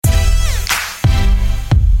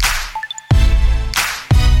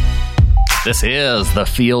This is the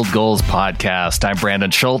Field Gulls Podcast. I'm Brandon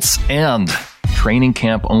Schultz, and training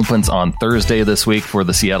camp opens on Thursday this week for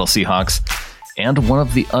the Seattle Seahawks. And one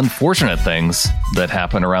of the unfortunate things that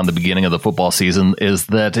happen around the beginning of the football season is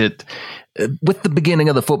that with the beginning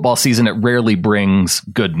of the football season, it rarely brings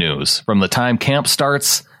good news. From the time camp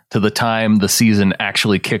starts to the time the season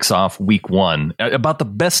actually kicks off week one. About the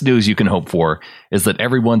best news you can hope for is that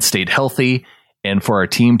everyone stayed healthy and for our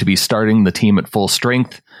team to be starting the team at full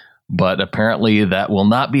strength. But apparently that will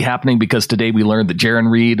not be happening because today we learned that Jarran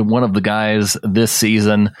Reed, one of the guys this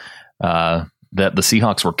season that the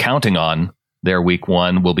Seahawks were counting on their week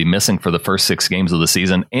one, will be missing for the first 6 games of the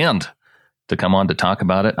season. And to come on to talk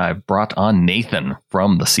about it, I've brought on Nathan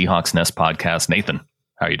from the Seahawks Nest podcast. Nathan,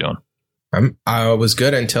 how are you doing? I was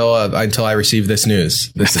good until I received this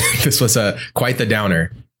news. This was quite the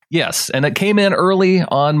downer. Yes, and it came in early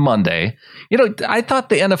on Monday. You know, I thought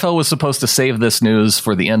the NFL was supposed to save this news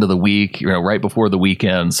for the end of the week, right before the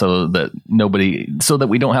weekend, so that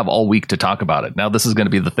we don't have all week to talk about it. Now, this is going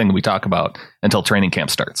to be the thing we talk about until training camp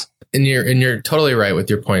starts. And you're totally right with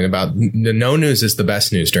your point about the no news is the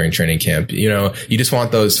best news during training camp. You know, you just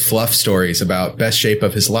want those fluff stories about best shape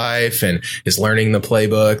of his life and his learning the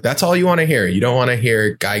playbook. That's all you want to hear. You don't want to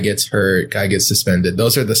hear guy gets hurt, guy gets suspended.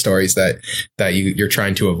 Those are the stories that you're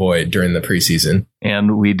trying to avoid during the preseason.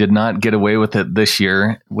 And we did not get away with it this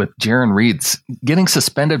year with Jarran Reed getting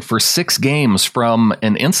suspended for 6 games from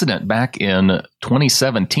an incident back in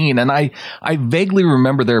 2017. And I vaguely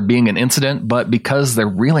remember there being an incident, but because there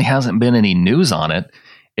really hasn't been any news on it,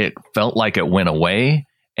 it felt like it went away.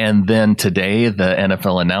 And then today, the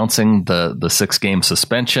NFL announcing the 6-game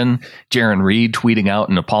suspension, Jarran Reed tweeting out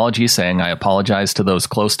an apology saying, "I apologize to those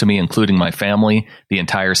close to me, including my family, the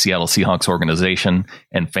entire Seattle Seahawks organization,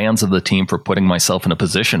 and fans of the team for putting myself in a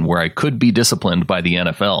position where I could be disciplined by the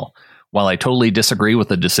NFL. While I totally disagree with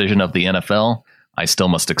the decision of the NFL, I still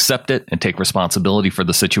must accept it and take responsibility for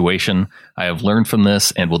the situation. I have learned from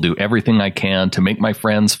this and will do everything I can to make my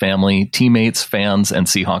friends, family, teammates, fans, and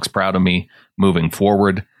Seahawks proud of me moving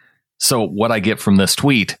forward." So what I get from this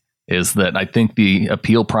tweet is that I think the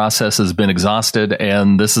appeal process has been exhausted,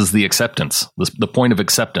 and this is the acceptance, the point of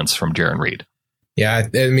acceptance from Jarran Reed. Yeah,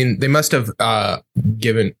 I mean, they must have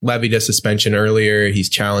levied a suspension earlier. He's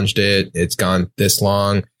challenged it. It's gone this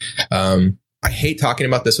long. I hate talking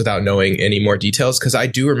about this without knowing any more details because I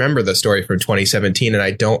do remember the story from 2017, and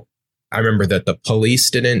I remember that the police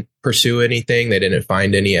didn't pursue anything. They didn't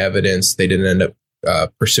find any evidence. They didn't end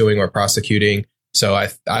up pursuing or prosecuting. So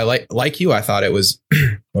I like you. I thought it was,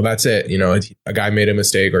 well, that's it. You know, a guy made a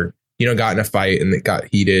mistake or, got in a fight and it got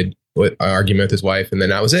heated with an argument with his wife. And then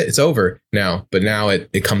that was it. It's over now. But now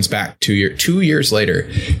it comes back 2 years later.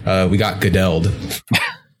 We got Goodelled.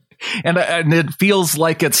 and it feels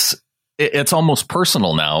like it's almost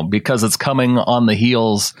personal now because it's coming on the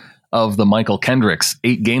heels of the Michael Kendricks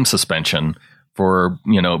 8-game suspension for,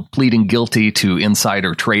 pleading guilty to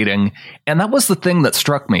insider trading. And that was the thing that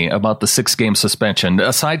struck me about the 6-game suspension,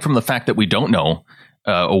 aside from the fact that we don't know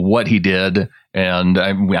what he did. And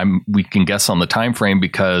we can guess on the time frame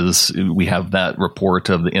because we have that report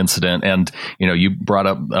of the incident. And, you brought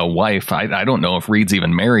up a wife. I don't know if Reed's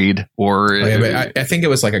even married or... I think it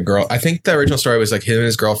was like a girl. I think the original story was like him and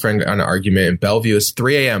his girlfriend on an argument in Bellevue. It's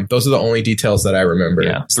 3 a.m. Those are the only details that I remember.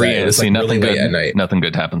 Yeah, 3 a.m. See, nothing good at night. Nothing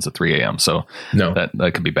good happens at 3 a.m. So no,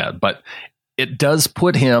 that could be bad. But it does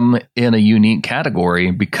put him in a unique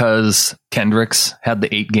category because Kendricks had the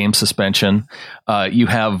 8-game suspension. You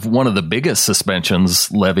have one of the biggest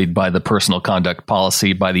suspensions levied by the personal conduct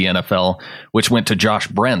policy by the NFL, which went to Josh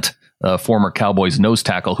Brent, a former Cowboys nose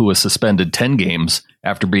tackle who was suspended 10 games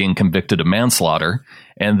after being convicted of manslaughter.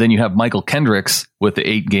 And then you have Michael Kendricks with the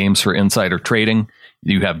 8 games for insider trading.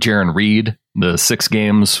 You have Jarran Reed, the 6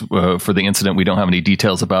 games for the incident we don't have any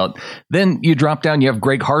details about. Then you drop down, you have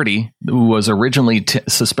Greg Hardy, who was originally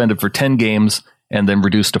suspended for 10 games and then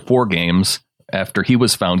reduced to 4 games after he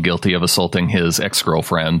was found guilty of assaulting his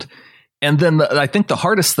ex-girlfriend. And then I think the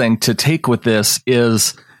hardest thing to take with this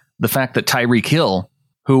is the fact that Tyreek Hill,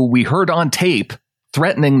 who we heard on tape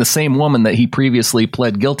threatening the same woman that he previously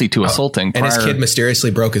pled guilty to assaulting. And his kid mysteriously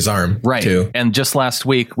broke his arm. Right. Too. And just last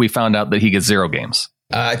week, we found out that he gets 0 games.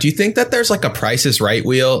 Do you think that there's like a Price is Right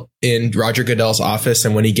wheel in Roger Goodell's office?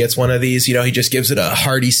 And when he gets one of these, he just gives it a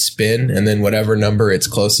hearty spin and then whatever number it's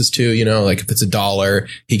closest to, like if it's $1,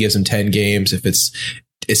 he gives him 10 games. If it's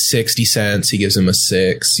 60 cents, he gives him a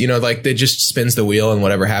 6, like they just spins the wheel and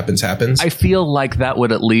whatever happens. I feel like that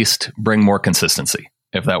would at least bring more consistency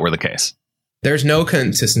if that were the case. There's no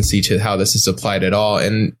consistency to how this is applied at all.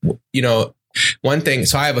 And, One thing,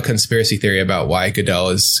 so I have a conspiracy theory about why Goodell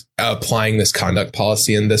is applying this conduct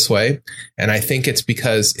policy in this way. And I think it's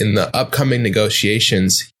because in the upcoming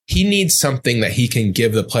negotiations, he needs something that he can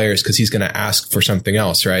give the players because he's going to ask for something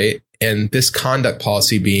else, right? And this conduct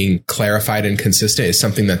policy being clarified and consistent is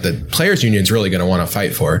something that the players union is really going to want to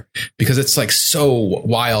fight for, because it's like so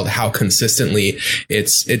wild how consistently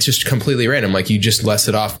it's just completely random. Like you just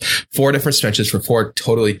listed off 4 different suspensions for 4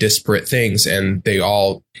 totally disparate things. And they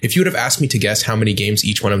all, if you would have asked me to guess how many games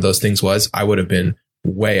each one of those things was, I would have been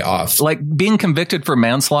way off. Like being convicted for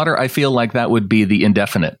manslaughter, I feel like that would be the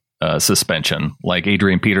indefinite suspension, like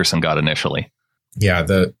Adrian Peterson got initially. Yeah,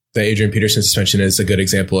 the Adrian Peterson suspension is a good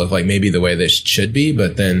example of like maybe the way this should be,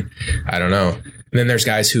 but then I don't know. And then there's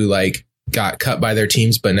guys who like got cut by their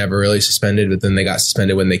teams but never really suspended, but then they got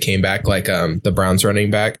suspended when they came back, like the Browns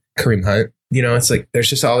running back Kareem Hunt. You know, it's like there's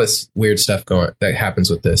just all this weird stuff that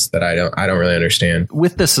happens with this that I don't really understand.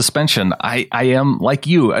 With this suspension, I am like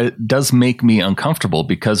you. It does make me uncomfortable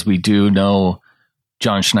because we do know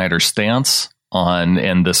John Schneider's stance on,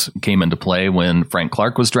 and this came into play when Frank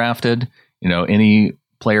Clark was drafted. You know, any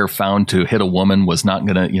player found to hit a woman was not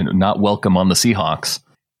going to, not welcome on the Seahawks.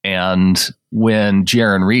 And when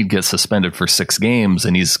Jarran Reed gets suspended for 6 games,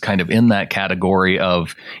 and he's kind of in that category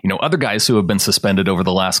of, other guys who have been suspended over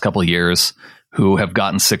the last couple of years who have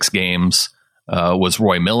gotten 6 games, was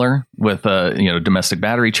Roy Miller with, domestic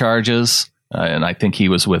battery charges. And I think he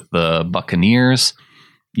was with the Buccaneers.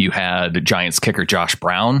 You had Giants kicker Josh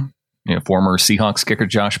Brown, former Seahawks kicker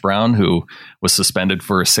Josh Brown, who was suspended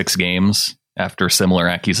for 6 games after similar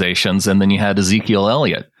accusations. And then you had Ezekiel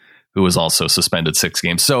Elliott, who was also suspended 6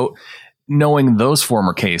 games. So knowing those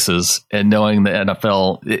former cases and knowing the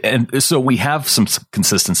NFL, and so we have some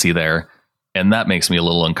consistency there, and that makes me a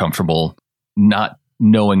little uncomfortable not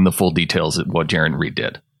knowing the full details of what Jarran Reed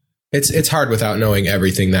did. It's hard without knowing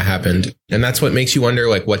everything that happened. And that's what makes you wonder,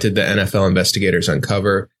 like, what did the NFL investigators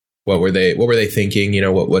uncover? What were they thinking?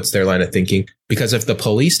 What's their line of thinking? Because if the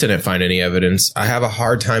police didn't find any evidence, I have a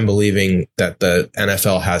hard time believing that the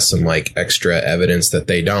NFL has some like extra evidence that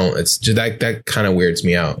they don't. It's just that kind of weirds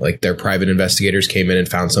me out. Like their private investigators came in and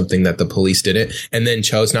found something that the police didn't, and then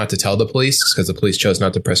chose not to tell the police because the police chose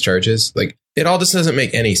not to press charges. Like it all just doesn't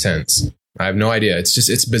make any sense. I have no idea.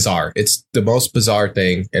 It's bizarre. It's the most bizarre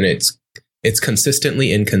thing, and it's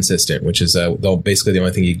consistently inconsistent, which is basically the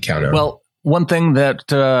only thing you can count on. Well, one thing that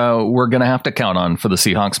we're going to have to count on for the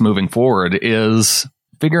Seahawks moving forward is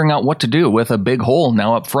figuring out what to do with a big hole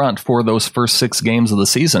now up front for those first 6 games of the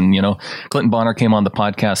season. Clinton Bonner came on the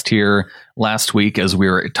podcast here last week as we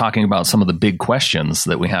were talking about some of the big questions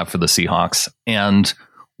that we have for the Seahawks, and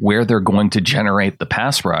where they're going to generate the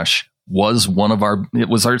pass rush was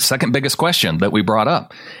our second biggest question that we brought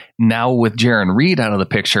up. Now with Jarran Reed out of the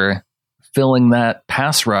picture, filling that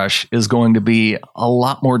pass rush is going to be a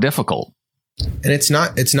lot more difficult. And it's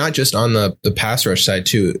not just on the pass rush side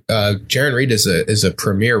too. Jarran Reed is a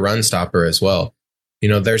premier run stopper as well.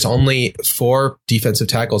 There's only 4 defensive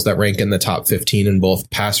tackles that rank in the top 15 in both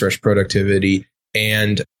pass rush productivity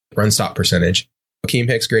and run stop percentage. Akeem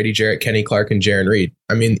Hicks, Grady Jarrett, Kenny Clark, and Jarran Reed.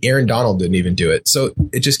 I mean, Aaron Donald didn't even do it. So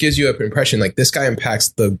it just gives you an impression like this guy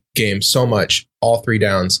impacts the game so much, all 3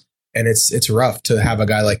 downs. And it's rough to have a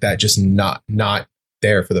guy like that just not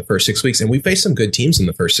there for the first 6 weeks. And we faced some good teams in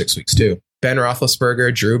the first 6 weeks too. Ben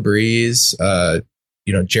Roethlisberger, Drew Brees,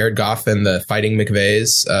 Jared Goff and the Fighting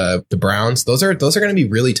McVays, the Browns. Those are going to be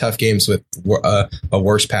really tough games with a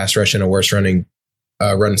worse pass rush and a worse running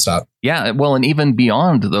run stop. Yeah, well, and even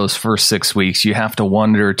beyond those first 6 weeks, you have to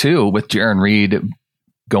wonder too, with Jarran Reed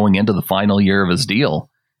going into the final year of his deal,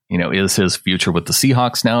 is his future with the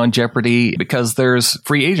Seahawks now in jeopardy? Because there's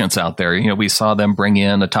free agents out there. We saw them bring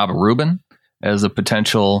in Ataba Rubin as a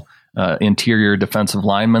potential interior defensive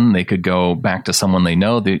lineman. They could go back to someone they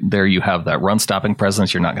know. There you have that run stopping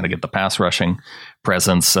presence. You're not going to get the pass rushing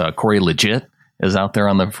presence. Corey Legit is out there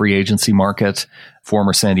on the free agency market.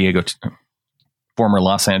 Former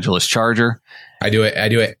Los Angeles Charger. I do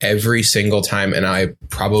it every single time, and I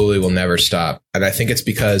probably will never stop. And I think it's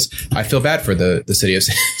because I feel bad for the city of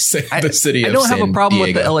I don't have a problem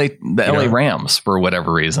with the LA Rams for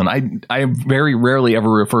whatever reason. I very rarely ever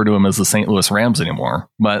refer to them as the St. Louis Rams anymore,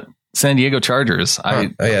 but San Diego Chargers. Oh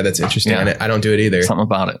yeah, that's interesting. Yeah. I don't do it either. Something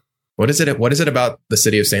about it. What is it about the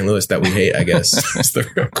city of St. Louis that we hate, I guess, is the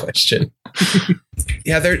real question.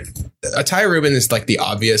 Yeah, Ty Rubin is like the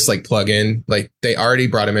obvious like plug-in. Like they already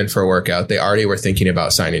brought him in for a workout. They already were thinking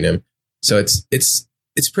about signing him. So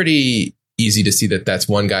it's pretty easy to see that that's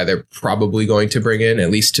one guy they're probably going to bring in, at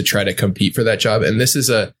least to try to compete for that job. And this is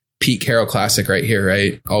a Pete Carroll classic right here,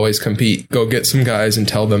 right? Always compete. Go get some guys and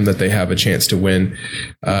tell them that they have a chance to win.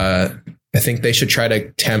 I think they should try to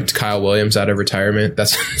tempt Kyle Williams out of retirement.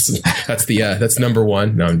 That's number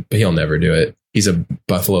one. No, but he'll never do it. He's a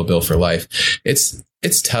Buffalo Bill for life. It's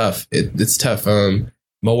tough. It's tough.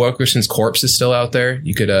 Mo Wilkerson's corpse is still out there.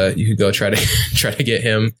 You could go try to get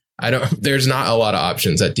him. There's not a lot of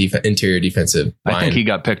options at interior defensive line. I think he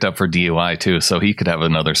got picked up for DUI too, so he could have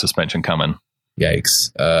another suspension coming.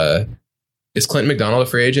 Yikes. Is Clinton McDonald a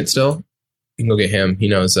free agent still? You can go get him. He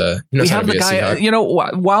knows how to be a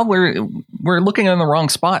Seahawk. While we're looking in the wrong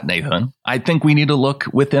spot, Nathan, I think we need to look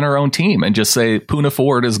within our own team and just say Poona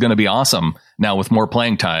Ford is going to be awesome now with more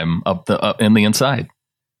playing time up in the inside.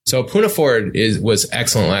 So Poona Ford was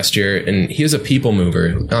excellent last year, and he was a people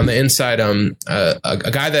mover on the inside. A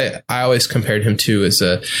guy that I always compared him to as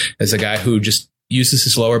a guy who just uses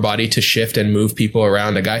his lower body to shift and move people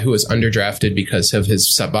around. A guy who was underdrafted because of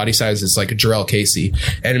his body size is like Jarrell Casey,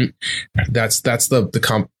 and that's the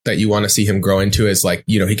comp that you want to see him grow into. Is like,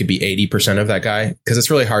 you know, he could be 80% of that guy, because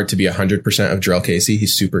it's really hard to be 100% of Jarrell Casey.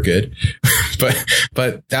 He's super good,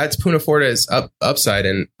 but that's Poona Ford's upside,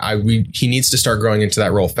 and he needs to start growing into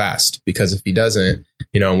that role fast, because if he doesn't,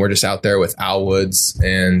 you know, and we're just out there with Al Woods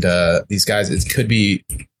and these guys, it could be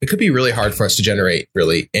really hard for us to generate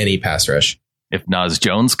really any pass rush. If Naz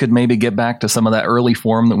Jones could maybe get back to some of that early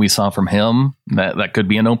form that we saw from him, that could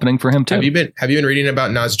be an opening for him too. Have you been reading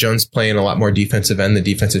about Naz Jones playing a lot more defensive end, the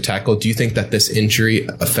defensive tackle? Do you think that this injury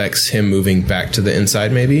affects him moving back to the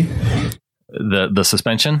inside maybe? The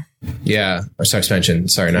suspension? Yeah. Or suspension.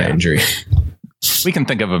 Sorry, not injury. We can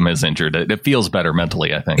think of him as injured. It feels better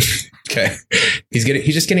mentally, I think. Okay. He's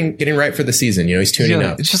just getting right for the season. You know, he's tuning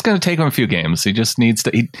up. It's just going to take him a few games. He just needs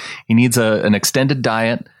to, he needs an extended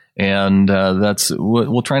diet. And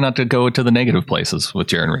we'll try not to go to the negative places with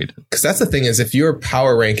Jarran Reed. Because that's the thing, is if you're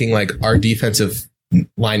power ranking like our defensive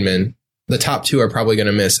linemen, the top two are probably going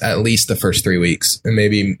to miss at least the first 3 weeks, and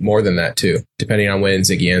maybe more than that too, depending on when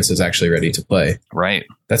Ziggy Ansah is actually ready to play. Right.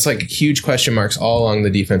 That's like huge question marks all along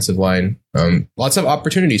the defensive line. Lots of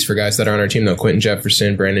opportunities for guys that are on our team though. Quentin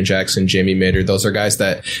Jefferson, Brandon Jackson, Jamie Mader. Those are guys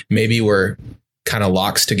that maybe were kind of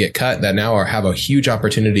locks to get cut that now have a huge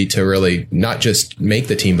opportunity to really not just make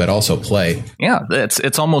the team, but also play. Yeah,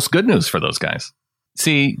 it's almost good news for those guys.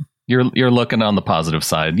 See, you're looking on the positive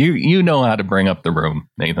side. You know how to bring up the room,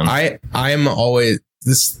 Nathan. I am always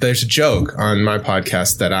there's a joke on my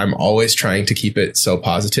podcast that I'm always trying to keep it so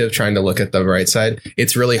positive, trying to look at the right side.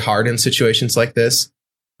 It's really hard in situations like this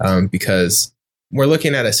because we're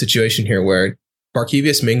looking at a situation here where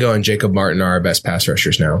Barkevious Mingo and Jacob Martin are our best pass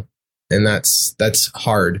rushers now. And that's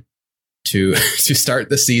hard to start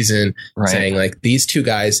the season saying like these two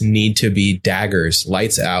guys need to be daggers,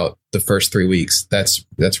 lights out the first 3 weeks. That's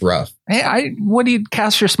rough. Hey,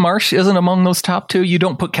 Cassius Marsh isn't among those top two? You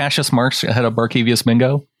don't put Cassius Marsh ahead of Barkevious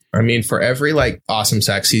Mingo? I mean, for every like awesome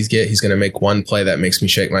sacks he's going to make one play that makes me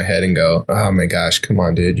shake my head and go, oh my gosh, come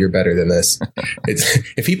on, dude, you're better than this.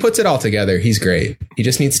 If he puts it all together, he's great. He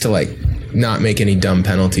just needs to like not make any dumb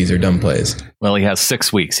penalties or dumb plays. Well, he has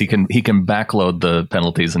 6 weeks. He can backload the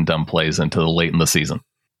penalties and dumb plays into the late in the season.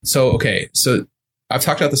 So I've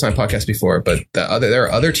talked about this on my podcast before, but there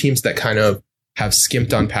are other teams that kind of have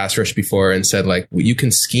skimped on pass rush before and said like, well, you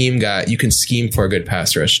can scheme for a good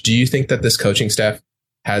pass rush. Do you think that this coaching staff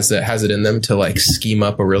has it in them to like scheme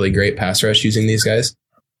up a really great pass rush using these guys?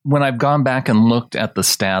 When I've gone back and looked at the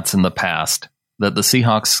stats in the past, that the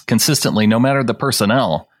Seahawks consistently, no matter the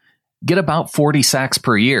personnel, get about 40 sacks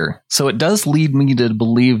per year. So it does lead me to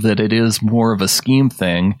believe that it is more of a scheme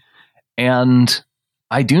thing. And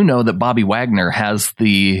I do know that Bobby Wagner has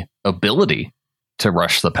the ability to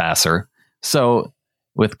rush the passer. So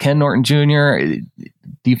with Ken Norton Jr.,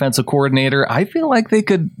 defensive coordinator, I feel like they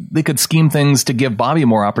could scheme things to give Bobby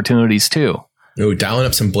more opportunities too. Oh, dialing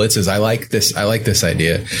up some blitzes. I like this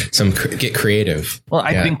idea. Get creative. Well,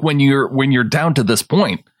 I think when you're down to this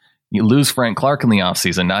point, you lose Frank Clark in the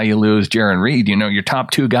offseason. Now you lose Jarran Reed, your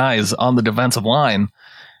top two guys on the defensive line,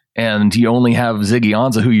 and you only have Ziggy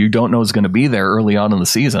Ansah, who you don't know is going to be there early on in the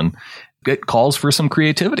season. It calls for some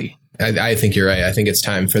creativity. I think you're right. I think it's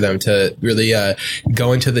time for them to really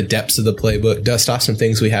go into the depths of the playbook, dust off some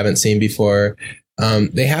things we haven't seen before.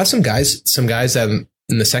 They have some guys in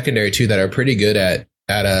the secondary too that are pretty good at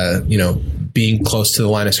being close to the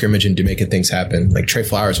line of scrimmage and making things happen. Like Trey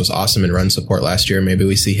Flowers was awesome in run support last year. Maybe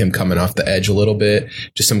we see him coming off the edge a little bit.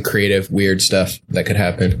 Just some creative, weird stuff that could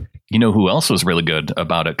happen. You know who else was really good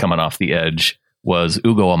about it coming off the edge was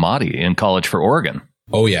Ugo Amadi in college for Oregon.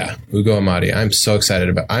 Oh yeah, Ugo Amadi. I'm so excited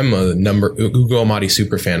about. I'm a Ugo Amadi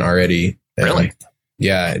super fan already. Really?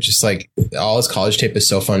 Yeah, just like all his college tape is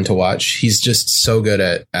so fun to watch. He's just so good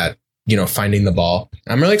at finding the ball.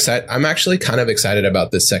 I'm really excited. I'm actually kind of excited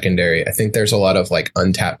about this secondary. I think there's a lot of like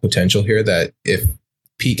untapped potential here that if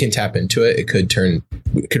Pete can tap into it, it could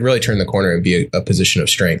really turn the corner and be a position of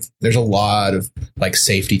strength. There's a lot of like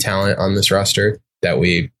safety talent on this roster that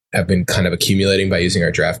we have been kind of accumulating by using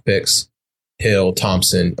our draft picks. Hill,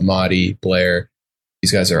 Thompson, Amadi, Blair.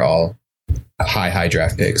 These guys are all high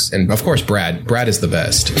draft picks. And of course, Brad is the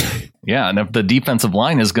best. Yeah. And if the defensive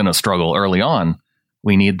line is going to struggle early on,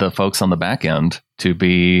 we need the folks on the back end to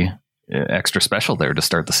be extra special there to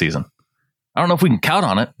start the season. I don't know if we can count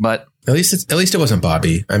on it, but at least it wasn't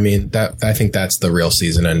Bobby. I mean, I think that's the real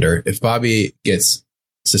season ender. If Bobby gets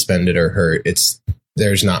suspended or hurt,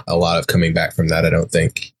 there's not a lot of coming back from that. I don't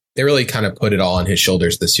think they really kind of put it all on his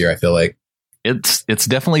shoulders this year. I feel like it's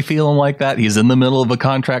definitely feeling like that. He's in the middle of a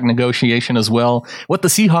contract negotiation as well. What the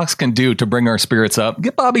Seahawks can do to bring our spirits up,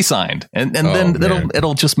 get Bobby signed, and then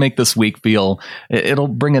it'll just make this week it'll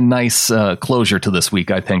bring a nice closure to this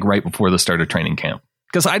week. I think right before the start of training camp.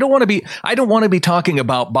 Because I don't want to be talking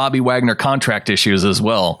about Bobby Wagner contract issues as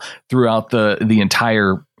well throughout the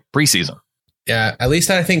entire preseason. Yeah, at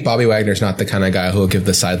least I think Bobby Wagner's not the kind of guy who will give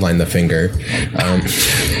the sideline the finger.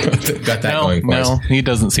 Got that going for us. No, he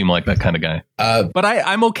doesn't seem like that kind of guy. But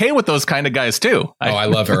I'm okay with those kind of guys too. I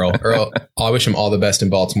love Earl. I wish him all the best in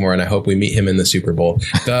Baltimore, and I hope we meet him in the Super Bowl.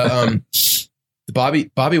 The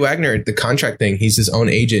Bobby Wagner, the contract thing, he's his own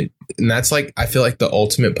agent. And that's like, I feel like the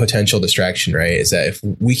ultimate potential distraction, right? Is that if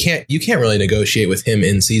you can't really negotiate with him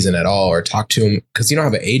in season at all or talk to him because you don't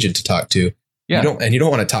have an agent to talk to. Yeah. You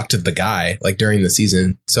don't want to talk to the guy like during the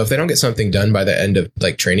season. So if they don't get something done by the end of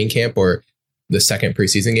like training camp or the second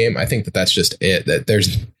preseason game, I think that's just it. That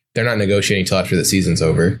they're not negotiating till after the season's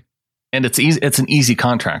over. And it's easy. It's an easy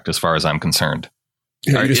contract as far as I'm concerned.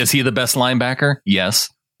 Is he the best linebacker? Yes.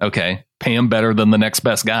 Okay. Pay him better than the next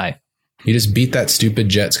best guy. You just beat that stupid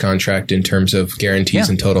Jets contract in terms of guarantees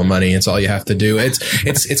and total money. It's all you have to do.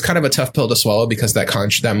 It's kind of a tough pill to swallow because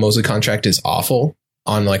that Mosley contract is awful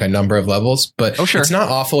on like a number of levels, but It's not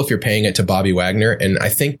awful if you're paying it to Bobby Wagner. And I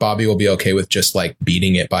think Bobby will be okay with just like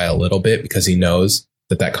beating it by a little bit because he knows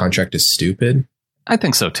that contract is stupid. I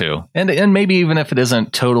think so too. And maybe even if it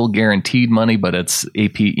isn't total guaranteed money, but it's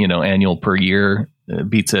AP, annual per year,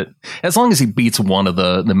 beats it. As long as he beats one of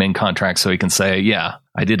the main contracts so he can say, yeah,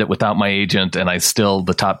 I did it without my agent and I still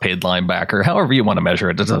the top paid linebacker, however you want to measure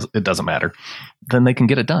it. It doesn't matter. Then they can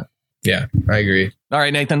get it done. Yeah, I agree. All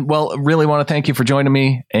right, Nathan. Well, really want to thank you for joining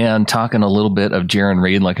me and talking a little bit of Jarran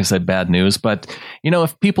Reed. Like I said, bad news. But,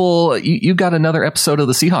 if people, you got another episode of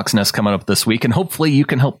the Seahawks Nest coming up this week, and hopefully you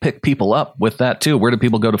can help pick people up with that too. Where do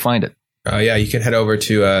people go to find it? Yeah, you can head over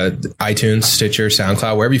to iTunes, Stitcher,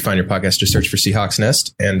 SoundCloud, wherever you find your podcast. Just search for Seahawks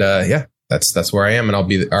Nest. And that's where I am.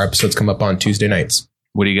 And our episodes come up on Tuesday nights.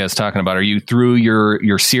 What are you guys talking about? Are you through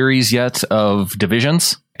your series yet of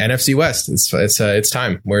divisions? NFC West. It's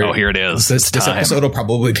time. Here it is. This episode will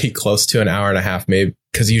probably be close to an hour and a half, maybe,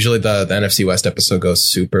 because usually the NFC West episode goes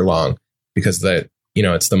super long because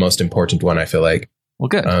it's the most important one. I feel like. Well,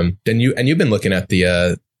 good. You've been looking at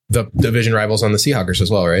the division rivals on the Seahawkers as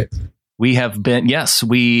well, right? We have been. Yes,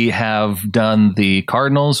 we have done the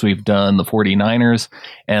Cardinals. We've done the 49ers,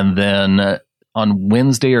 and then on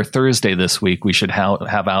Wednesday or Thursday this week, we should have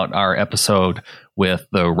out our episode with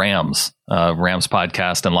the Rams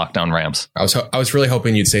podcast and Lockdown Rams. I was really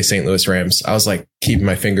hoping you'd say St. Louis Rams. I was like keeping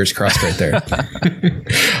my fingers crossed right there. All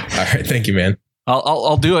right. Thank you, man.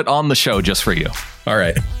 I'll do it on the show just for you. All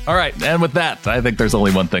right. And with that, I think there's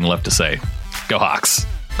only one thing left to say. Go Hawks.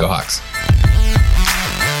 Go Hawks.